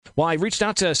Well, I reached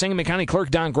out to Sangamon County Clerk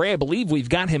Don Gray. I believe we've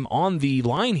got him on the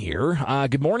line here.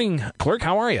 Good morning, Clerk.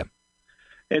 How are you?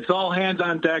 It's all hands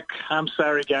on deck. I'm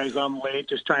sorry, guys. I'm late.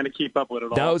 Just trying to keep up with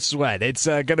it all. No sweat. It's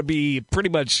going to be pretty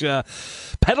much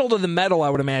pedal to the metal, I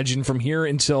would imagine, from here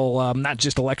until not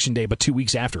just Election Day, but 2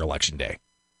 weeks after Election Day.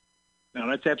 No,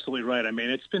 that's absolutely right. I mean,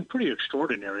 it's been pretty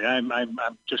extraordinary. I'm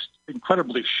just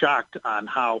incredibly shocked on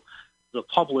how the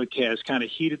public has kind of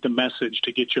heeded the message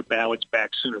to get your ballots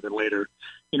back sooner than later.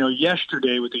 You know,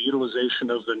 yesterday with the utilization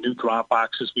of the new drop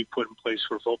boxes we put in place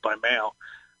for vote by mail,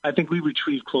 I think we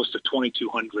retrieved close to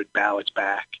 2,200 ballots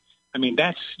back. I mean,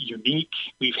 that's unique.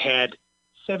 We've had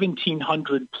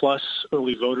 1,700 plus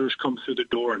early voters come through the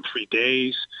door in 3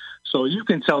 days. So you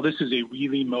can tell this is a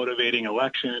really motivating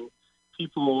election.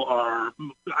 People are,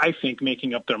 I think,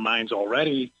 making up their minds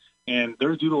already, and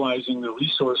they're utilizing the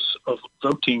resource of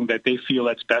voting that they feel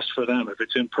that's best for them. If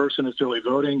it's in person, it's early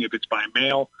voting. If it's by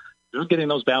mail, they're getting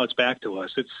those ballots back to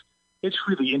us. It's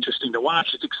really interesting to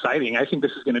watch. It's exciting. I think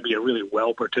this is going to be a really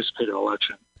well-participated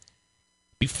election.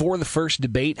 Before the first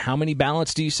debate, how many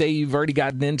ballots do you say you've already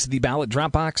gotten into the ballot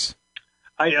drop box?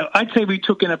 I'd say we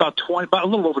took in about a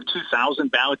little over 2,000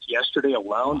 ballots yesterday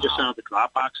alone, just out of the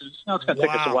drop boxes. Now, it's going to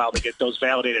take us a while to get those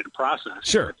validated and processed.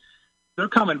 Sure. They're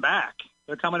coming back.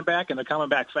 They're coming back, and they're coming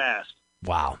back fast.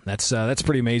 Wow, that's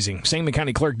pretty amazing. Sangamon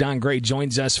County Clerk Don Gray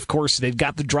joins us. Of course, they've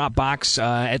got the drop box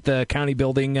at the county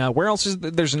building. Where else is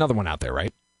there's another one out there,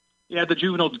 right? Yeah, the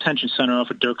Juvenile Detention Center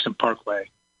off of Dirksen Parkway.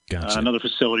 Gotcha. Another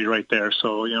facility right there.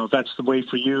 So, you know, if that's the way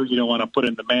for you. You don't want to put it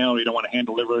in the mail. You don't want to hand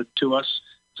deliver it to us.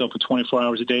 It's open 24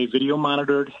 hours a day, video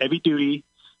monitored, heavy duty.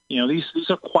 You know, these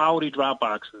are quality drop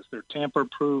boxes. They're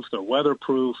tamper-proof. They're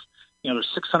weatherproof. You know,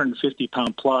 they're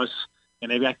 650-pound plus, and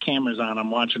they've got cameras on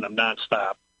them watching them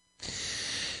nonstop.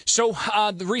 So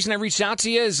the reason I reached out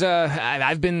to you is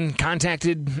I've been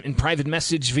contacted in private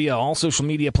message via all social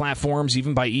media platforms,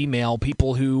 even by email,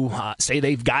 people who say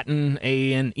they've gotten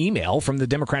an email from the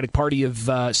Democratic Party of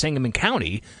Sangamon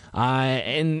County.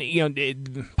 And, you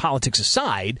know, politics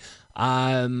aside,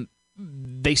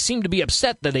 they seem to be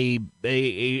upset that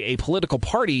a political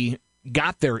party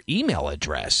got their email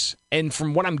address. And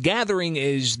from what I'm gathering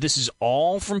is this is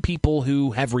all from people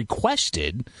who have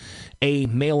requested a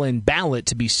mail-in ballot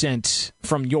to be sent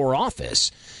from your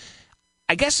office.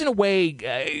 I guess in a way,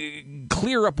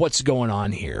 clear up what's going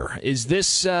on here. Is this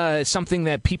something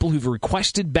that people who've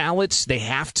requested ballots, they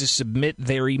have to submit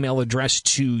their email address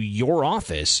to your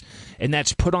office, and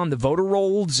that's put on the voter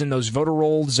rolls, and those voter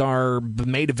rolls are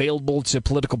made available to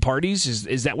political parties?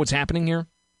 Is that what's happening here?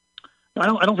 I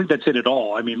don't think that's it at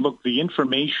all. I mean, look, the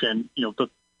information, you know,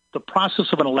 the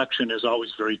process of an election is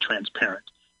always very transparent.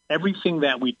 Everything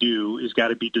that we do has got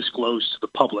to be disclosed to the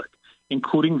public,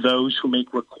 including those who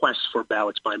make requests for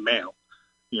ballots by mail.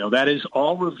 You know, that is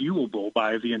all reviewable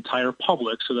by the entire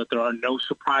public so that there are no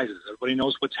surprises. Everybody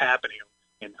knows what's happening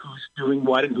and who's doing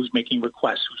what and who's making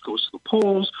requests, who goes to the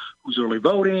polls, who's early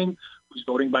voting, who's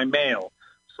voting by mail.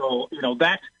 So, you know,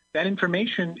 that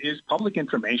information is public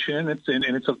information, and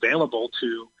it's available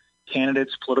to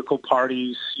candidates, political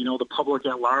parties, you know, the public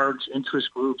at large,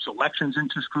 interest groups, elections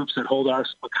interest groups that hold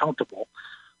us accountable.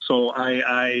 So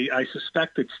I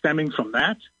suspect it's stemming from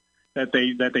that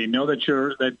they know that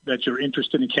you're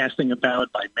interested in casting a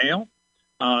ballot by mail.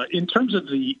 In terms of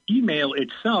the email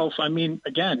itself, I mean,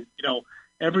 again, you know,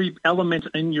 every element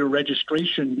in your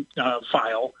registration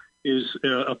file is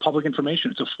a public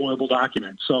information. It's a foilable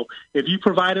document. So if you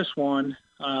provide us one,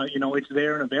 you know, it's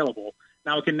there and available.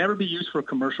 Now, it can never be used for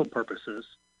commercial purposes.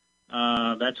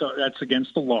 That's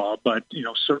against the law. But, you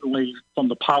know, certainly from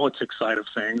the politics side of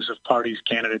things, if parties,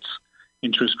 candidates,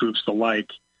 interest groups, the like,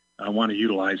 want to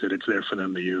utilize it, it's there for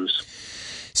them to use.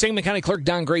 Sangamon County Clerk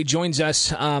Don Gray joins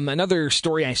us. Another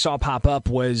story I saw pop up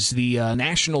was the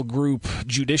national group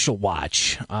Judicial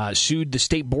Watch sued the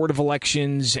State Board of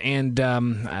Elections and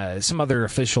some other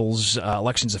officials,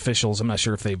 elections officials. I'm not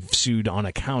sure if they've sued on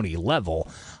a county level,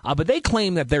 but they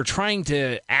claim that they're trying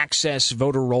to access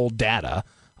voter roll data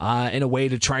in a way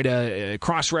to try to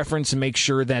cross-reference and make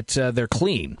sure that they're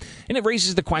clean. And it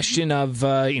raises the question of,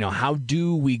 you know, how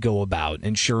do we go about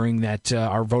ensuring that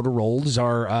our voter rolls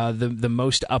are the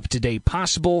most up-to-date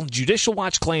possible? Judicial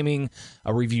Watch claiming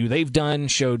a review they've done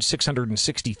showed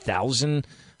 660,000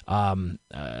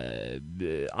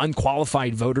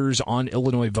 unqualified voters on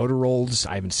Illinois voter rolls.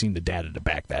 I haven't seen the data to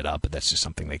back that up, but that's just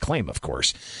something they claim, of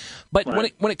course. But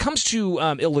right. when it comes to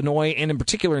Illinois, and in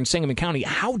particular in Sangamon County,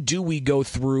 how do we go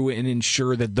through and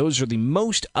ensure that those are the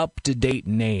most up-to-date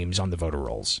names on the voter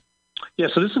rolls? Yeah,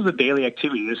 so this is a daily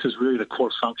activity. This is really the core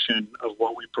function of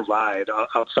what we provide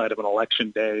outside of an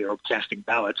election day or casting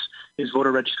ballots is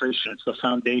voter registration. It's the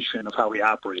foundation of how we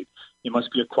operate. You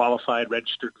must be a qualified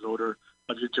registered voter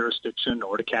of your jurisdiction in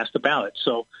order to cast a ballot.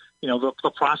 So,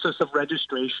 the process of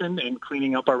registration and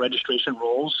cleaning up our registration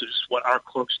rolls is what our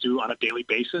clerks do on a daily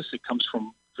basis. It comes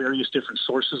from various different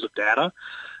sources of data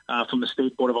from the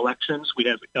State Board of Elections.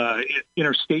 We have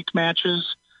interstate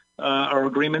matches. Our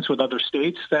agreements with other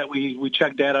states that we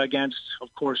check data against.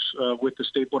 Of course, with the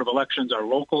State Board of Elections, our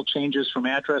local changes from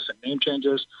address and name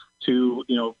changes to,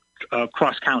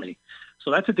 cross-county. So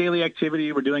that's a daily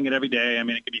activity. We're doing it every day. I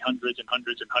mean, it could be hundreds and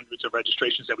hundreds and hundreds of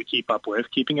registrations that we keep up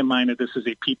with, keeping in mind that this is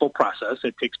a people process.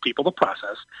 It takes people to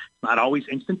process. It's not always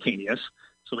instantaneous,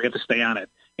 so we have to stay on it.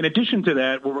 In addition to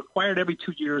that, we're required every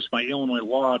 2 years by Illinois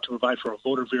law to provide for a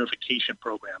voter verification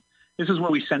program. This is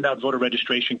where we send out voter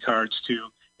registration cards to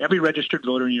every registered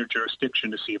voter in your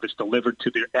jurisdiction to see if it's delivered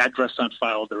to their address on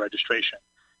file of the registration.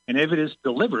 And if it is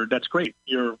delivered, that's great.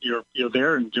 You're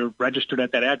there and you're registered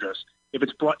at that address. If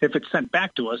it's sent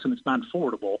back to us and it's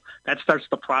non-forwardable, that starts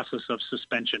the process of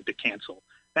suspension to cancel.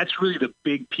 That's really the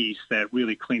big piece that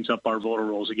really cleans up our voter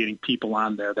rolls of getting people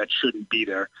on there that shouldn't be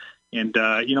there. And,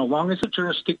 long as the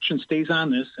jurisdiction stays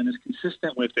on this and is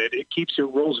consistent with it, it keeps your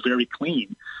rolls very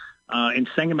clean. And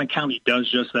Sangamon County does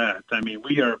just that. I mean,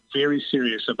 we are very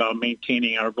serious about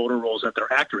maintaining our voter rolls that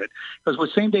they're accurate. Because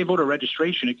with same-day voter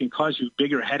registration, it can cause you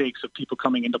bigger headaches of people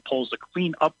coming into polls to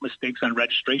clean up mistakes on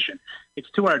registration.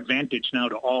 It's to our advantage now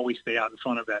to always stay out in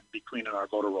front of that and be cleaning our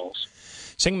voter rolls.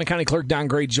 Sangamon County Clerk Don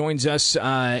Gray joins us.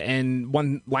 And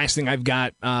one last thing I've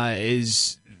got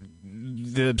is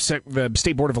the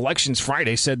State Board of Elections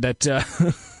Friday said that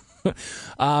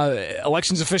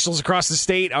elections officials across the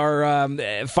state are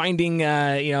finding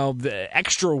the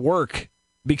extra work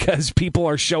because people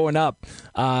are showing up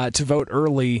to vote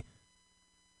early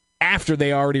after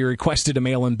they already requested a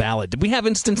mail-in ballot. Did we have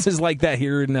instances like that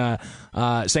here in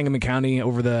Sangamon County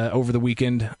over the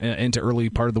weekend into early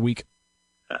part of the week?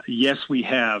 Yes, we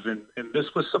have, and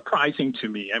this was surprising to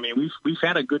me. I mean, we've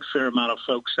had a good fair amount of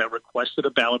folks that requested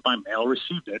a ballot by mail,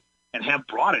 received it, and have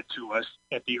brought it to us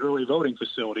at the early voting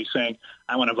facility saying,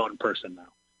 I want to vote in person now.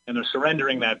 And they're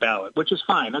surrendering that ballot, which is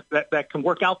fine. That can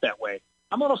work out that way.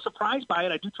 I'm a little surprised by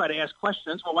it. I do try to ask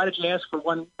questions. Well, why did you ask for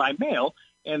one by mail?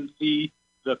 And the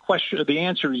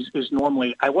answer is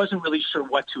normally, I wasn't really sure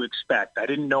what to expect. I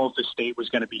didn't know if the state was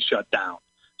going to be shut down.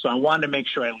 So I wanted to make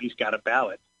sure I at least got a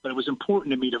ballot. But it was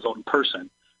important to me to vote in person.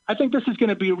 I think this is going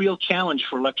to be a real challenge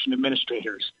for election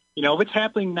administrators. If it's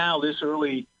happening now this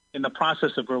early in the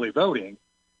process of early voting,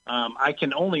 I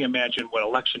can only imagine what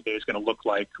Election Day is going to look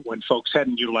like when folks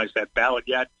hadn't utilized that ballot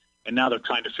yet, and now they're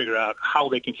trying to figure out how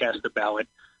they can cast a ballot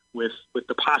with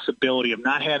the possibility of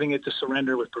not having it to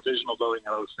surrender with provisional voting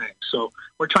and other things. So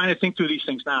we're trying to think through these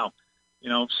things now.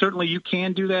 Certainly you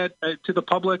can do that to the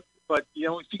public, but,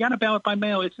 if you got a ballot by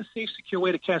mail, it's a safe, secure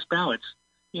way to cast ballots.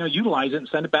 Utilize it and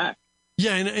send it back.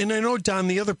 Yeah, and I know, Don,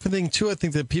 the other thing, too, I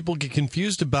think that people get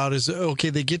confused about is, okay,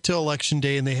 they get to Election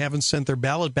Day and they haven't sent their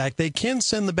ballot back. They can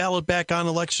send the ballot back on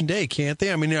Election Day, can't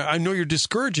they? I mean, I know you're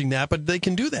discouraging that, but they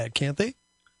can do that, can't they?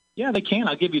 Yeah, they can.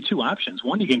 I'll give you two options.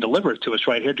 One, you can deliver it to us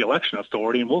right here at the Election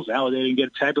Authority, and we'll validate it and get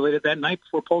it tabulated that night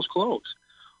before polls close.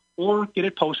 Or get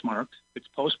it postmarked. It's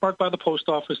postmarked by the post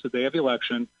office the day of the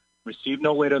election, received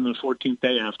no later than the 14th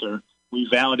day after. We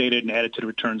validate it and add it to the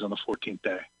returns on the 14th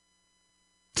day.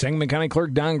 Sangamon County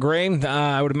Clerk Don Gray,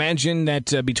 I would imagine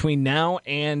that between now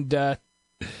and November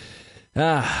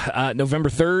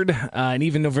 3rd, and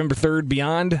even November 3rd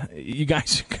beyond, you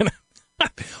guys are going to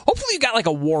hopefully you got like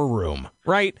a war room,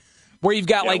 right? Where you've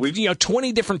got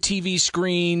 20 different TV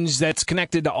screens that's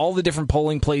connected to all the different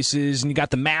polling places, and you got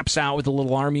the maps out with the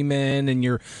little army men and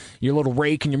your little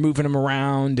rake, and you're moving them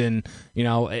around. And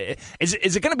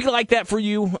is it going to be like that for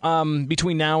you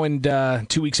between now and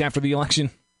 2 weeks after the election?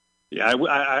 Yeah,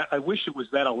 I wish it was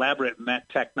that elaborate and that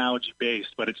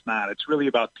technology-based, but it's not. It's really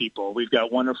about people. We've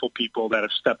got wonderful people that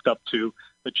have stepped up to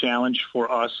the challenge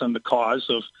for us and the cause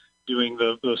of doing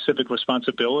the civic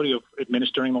responsibility of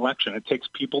administering an election. It takes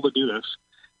people to do this,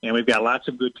 and we've got lots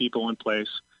of good people in place.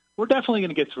 We're definitely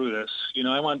going to get through this.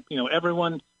 I want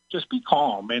everyone just be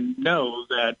calm and know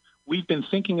that we've been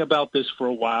thinking about this for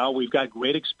a while. We've got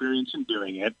great experience in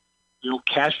doing it. You'll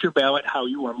cast your ballot how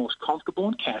you are most comfortable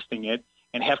in casting it,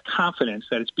 and have confidence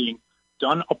that it's being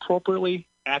done appropriately,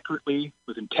 accurately,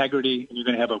 with integrity, and you're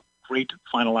going to have a great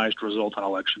finalized result on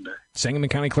Election Day. Sangamon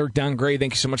County Clerk Don Gray,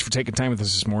 thank you so much for taking time with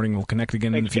us this morning. We'll connect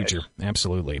again in the future.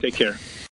 Absolutely. Take care.